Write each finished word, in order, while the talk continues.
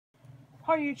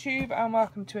Hi YouTube, and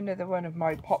welcome to another one of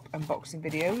my pop unboxing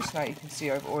videos. Now you can see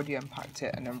I've already unpacked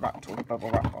it and unwrapped all the bubble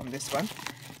wrap on this one.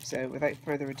 So without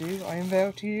further ado, I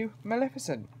unveil to you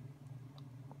Maleficent.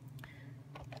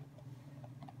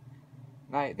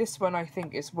 Now this one I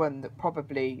think is one that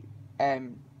probably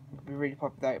would be really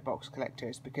popular with box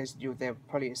collectors, because there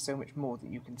probably is so much more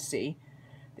that you can see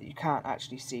that you can't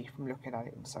actually see from looking at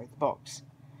it inside the box.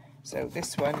 So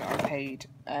this one I paid,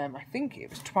 I think it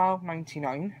was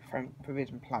 $12.99 from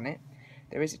Forbidden Planet.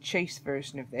 There is a chase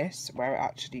version of this where it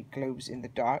actually glows in the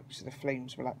dark, so the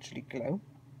flames will actually glow.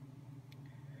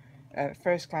 At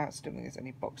first glance, I don't think there's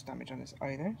any box damage on this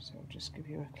either, so I'll just give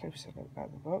you a closer look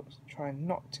at the box. Try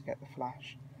not to get the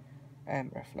flash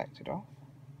reflected off.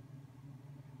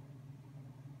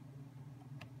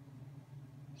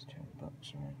 Let's turn the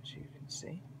box around so you can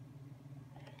see.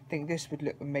 I think this would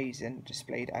look amazing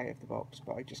displayed out of the box,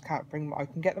 but I just can't bring. I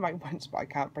can get them out once, but I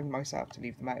can't bring myself to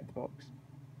leave them out of the box.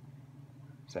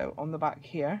 So on the back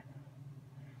here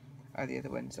are the other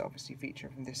ones that obviously feature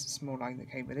from this small line that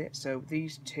came with it. So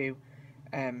these two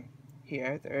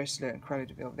here, the Ursula and Cruella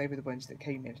de Vil, they were the ones that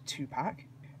came in a 2-pack,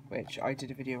 which I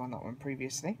did a video on that one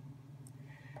previously.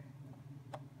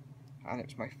 And it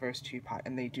was my first 2-pack,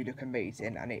 and they do look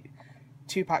amazing, and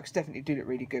 2-packs definitely do look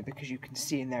really good because you can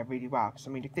see in there really well. Because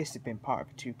I mean, if this had been part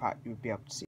of a 2-pack, you would be able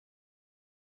to see.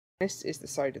 This is the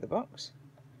side of the box.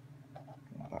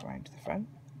 Move that round to the front.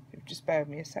 If you just bear with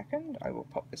me a second, I will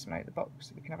pop this one out of the box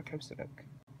so we can have a closer look.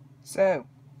 So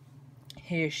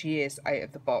here she is out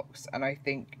of the box, and I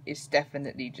think it's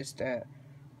definitely just a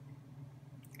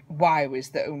wow is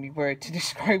the only word to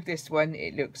describe this one.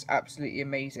 It looks absolutely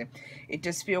amazing. It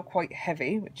does feel quite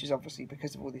heavy, which is obviously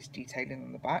because of all this detailing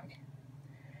on the back.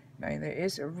 Now there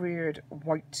is a weird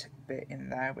white bit in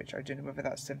there, which I don't know whether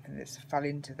that's something that's fell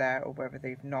into there or whether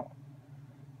they've not.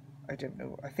 I don't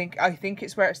know. I think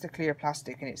it's where it's the clear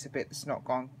plastic and it's a bit that's not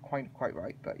gone quite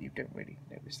right, but you don't really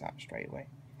notice that straight away.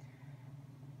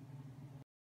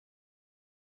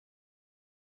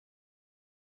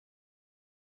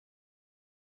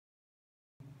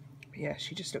 But yeah,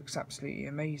 she just looks absolutely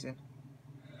amazing.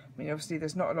 I mean, obviously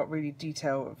there's not a lot really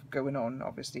detail of going on.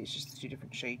 Obviously it's just the 2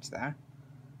 different shades there.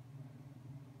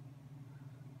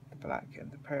 Black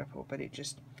and the purple, but it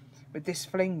just, with this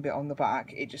flame bit on the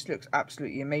back, it just looks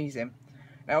absolutely amazing.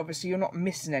 Now obviously you're not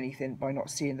missing anything by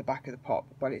not seeing the back of the pop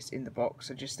while it's in the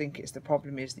box. I just think it's the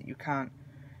problem is that you can't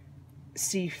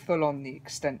see full on the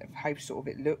extent of how sort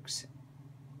of it looks.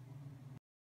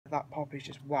 That pop is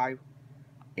just wow.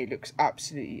 It looks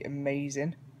absolutely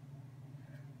amazing.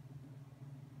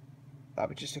 That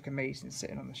would just look amazing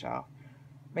sitting on the shelf.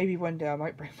 Maybe one day I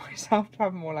might bring myself to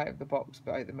have them all out of the box,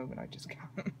 but at the moment I just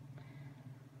can't.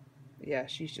 Yeah,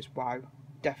 she's just wow.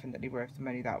 Definitely worth the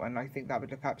money, that one. I think that would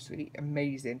look absolutely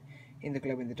amazing in the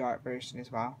glow-in-the-dark version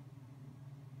as well.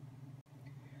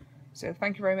 So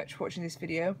thank you very much for watching this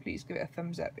video. Please give it a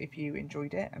thumbs up if you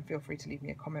enjoyed it, and feel free to leave me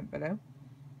a comment below.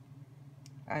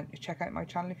 And check out my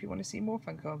channel if you want to see more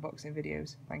Funko unboxing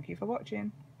videos. Thank you for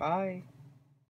watching. Bye.